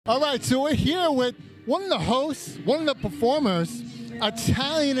All right, so we're here with one of the hosts, one of the performers,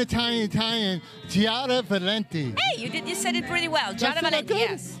 Italian, Giada Valenti. Hey, you said it pretty well. Giada Valenti,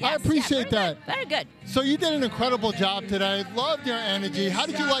 yes. I appreciate that. Good, very good. So you did an incredible job today. Loved your energy. How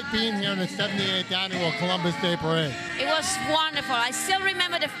did you like being here in the 78th Annual Columbus Day Parade? It was wonderful. I still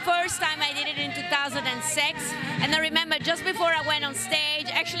remember the first time I did it in 2006. And I remember just before I went on stage,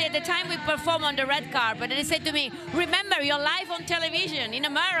 actually at the time we performed on the red carpet, and they said to me, remember, you're live on television in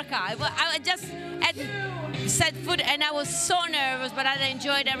America. I just had set foot, and I was so nervous, but I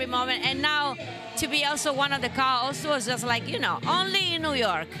enjoyed every moment. And now to be also one of the co-hosts was just like, you know, only in New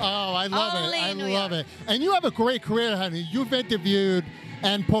York. Oh, I love it. I love it. And you have a great career, honey. You've interviewed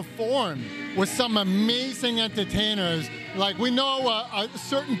and performed with some amazing entertainers. Like we know a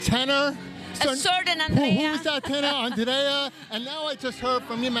certain tenor. A certain Andrea. Who's that tenor? Andrea. And now I just heard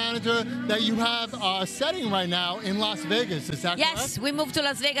from your manager that you have a setting right now in Las Vegas. Is that correct? Yes, we moved to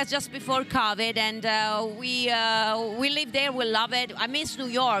Las Vegas just before COVID, and we live there. We love it. I miss New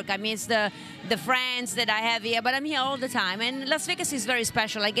York. I miss the friends that I have here, but I'm here all the time. And Las Vegas is very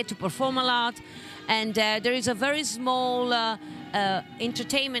special. I get to perform a lot, and there is a very small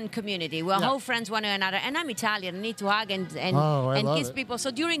entertainment community. We're all friends one another, and I'm Italian. I need to hug and kiss people.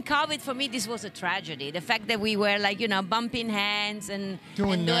 So during COVID, for me, this was a tragedy. The fact that we were like, you know, bumping hands and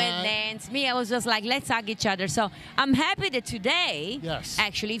doing dance. Me, I was just like, let's hug each other. So I'm happy that today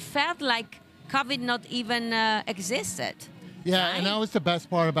actually felt like COVID not even existed. Yeah, right? And that was the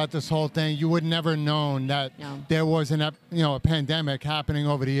best part about this whole thing. You would never known that there was a pandemic happening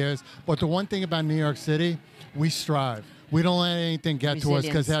over the years. But the one thing about New York City, we strive. We don't let anything get to us,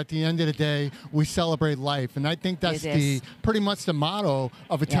 because at the end of the day, we celebrate life. And I think that's pretty much the motto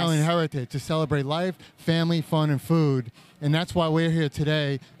of Italian heritage, to celebrate life, family, fun, and food. And that's why we're here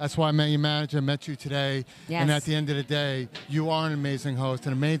today. That's why I met your manager, met you today. Yes. And at the end of the day, you are an amazing host,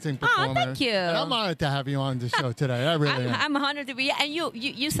 an amazing performer. Oh, thank you. And I'm honored to have you on the show today. I really am. I'm honored to be here. And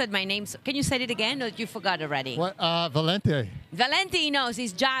you said my name. Can you say it again, or you forgot already? What? Valenti. Valenti knows.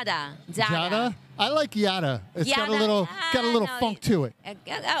 It's Giada. Giada? I like Giada. It's got a little funk to it.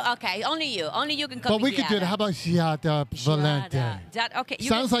 Okay, only you can call me But we Giada. could do it. How about Giada Valenti? Okay.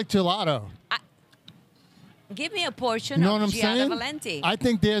 Sounds like gelato. Give me a portion of Giada Valenti. I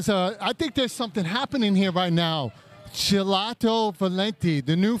think there's something happening here right now. Gelato Valenti,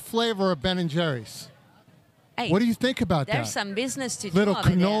 the new flavor of Ben & Jerry's. Hey, what do you think about that? There's some business to do little over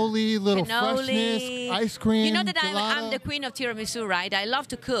cannoli, there. little freshness, ice cream. You know that I'm the queen of tiramisu, right? I love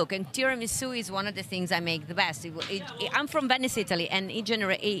to cook, and tiramisu is one of the things I make the best. I'm from Venice, Italy, and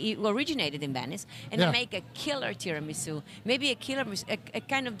it originated in Venice, and I make a killer tiramisu. Maybe a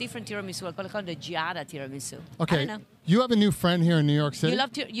kind of different tiramisu. I call it the Giada tiramisu. Okay. I don't know. You have a new friend here in New York City?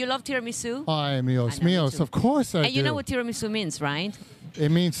 You love tiramisu? Oh, I am Mios. Of course I do. And you know what tiramisu means, right? It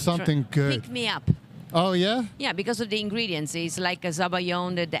means something good. Pick me up. Oh, yeah? Yeah, because of the ingredients. It's like a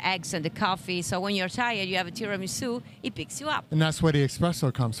zabayon, the eggs and the coffee. So when you're tired, you have a tiramisu, it picks you up. And that's where the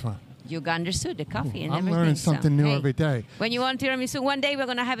espresso comes from. You understood the coffee and I'm everything. learning something new every day. When you want tiramisu, one day we're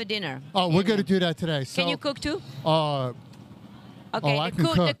going to have a dinner. Oh, we're going to do that today. So, can you cook too? Okay,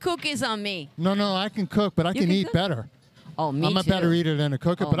 the cook is on me. No, I can cook, but I can eat better. Oh, me too. I'm a better eater than a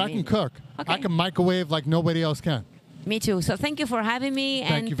cooker, but I can cook. Okay. I can microwave like nobody else can. Me too. So thank you for having me,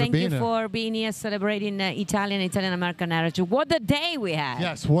 and thank you for being here celebrating Italian-American heritage. What a day we had.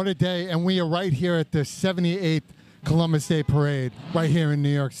 Yes, what a day. And we are right here at the 78th Columbus Day Parade, right here in New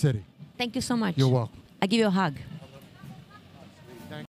York City. Thank you so much. You're welcome. I give you a hug.